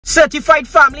Certified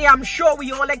family, I'm sure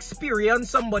we all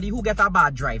experience somebody who get a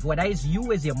bad drive. Whether it's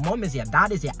you, it's your mom, it's your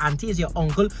dad, it's your auntie, it's your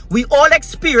uncle. We all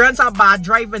experience a bad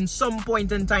drive in some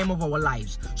point in time of our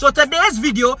lives. So today's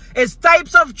video is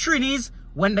types of Trini'S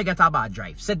when they get a bad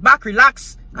drive. Sit back,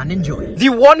 relax, and enjoy. The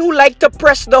one who like to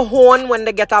press the horn when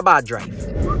they get a bad drive.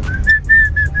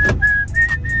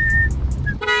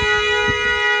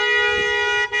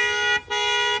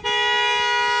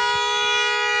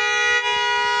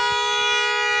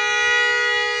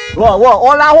 Whoa,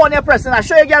 all that horn you're pressing, I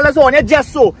show you girl this horn, you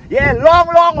just so. Yeah,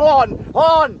 long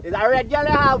horn. Is that red girl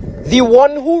you have? The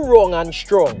one who wrong and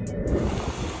strong.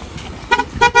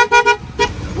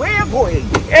 Where you going?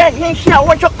 Hey, here, I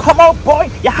want you to come out,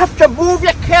 boy. You have to move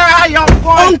your car, young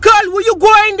boy. Uncle, where you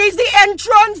going? There's the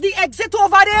entrance, the exit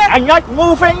over there. I'm not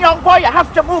moving, young boy. You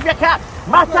have to move your car.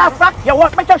 Matter of fact, you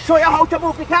want me to show you how to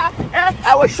move the car?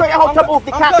 I will show you how to move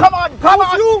the car. Come on.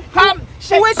 Come.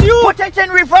 Who is you? Put it in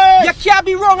reverse. You can't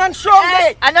be wrong and strong.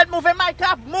 Hey, I'm not moving my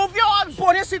car. Move yours.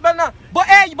 Put your seatbelt now.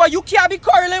 But you can't be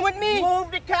quarreling with me.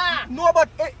 Move the car. No, but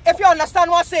if you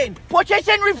understand what I'm saying. Put it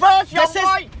in reverse, young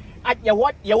boy. You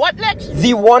what next?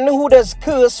 The one who does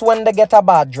curse when they get a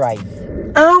bad drive.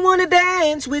 I wanna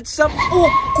dance with some. Oh,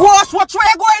 gosh, what way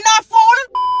you going now, fool?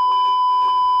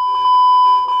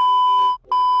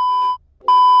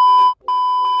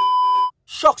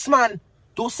 Shucks, man.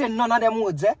 Don't say none of them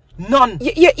words, eh? None.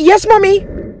 Yes, mommy.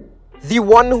 The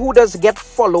one who does get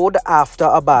followed after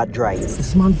a bad drive.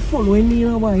 This man following me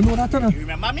now, boy. You know that, You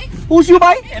remember me? Who's you,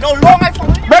 boy? You know long I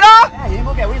following you. Brother! Yeah, you ain't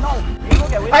gonna get we know.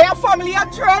 I have family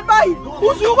and children, boy.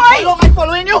 Who's you, boy? How long I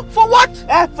following you? For what?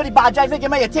 For the bad drive,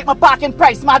 you take my parking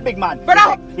price, mad big man.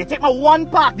 Brother! You take my one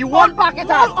park, the one park it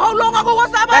out. How long ago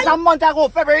was that, boy? That's a month ago,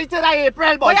 February to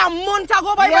April, boy. Boy, a month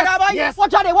ago, boy, yes, brother, boy. Yes.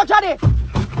 Watch out there.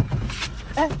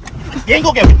 You ain't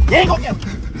gonna get me. You ain't gonna get me.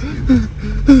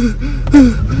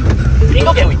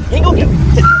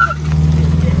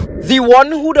 The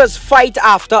one who does fight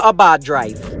after a bad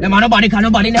drive. Nobody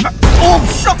never. Oh,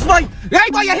 shucks, boy. Hey,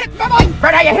 boy, you hit me, boy.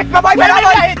 Brother, you hit me, boy. Brother,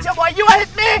 I hit you, boy. You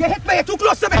hit me. You hit me. You're too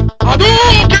close to me.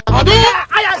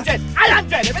 I am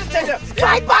dead.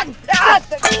 Fight, man.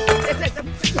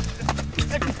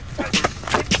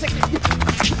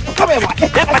 Come here, boy.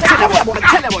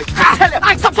 Tell you, boy.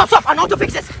 Stop. I know how to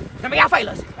fix this. Let me get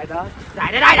filers.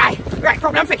 Die. Right,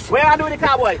 problem fixed. Where I do the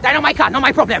car, boy? Die on my car, not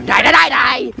my problem.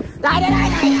 Die.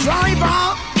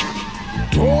 Driver,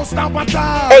 don't stop at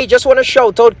all. Hey, just want to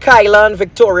shout out Kyla and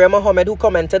Victoria Mohammed who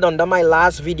commented under my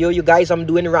last video. You guys, I'm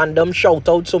doing random shout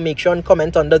outs, so make sure and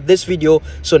comment under this video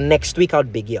so next week I'll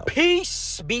big you up.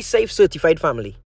 Peace. Be safe, certified family.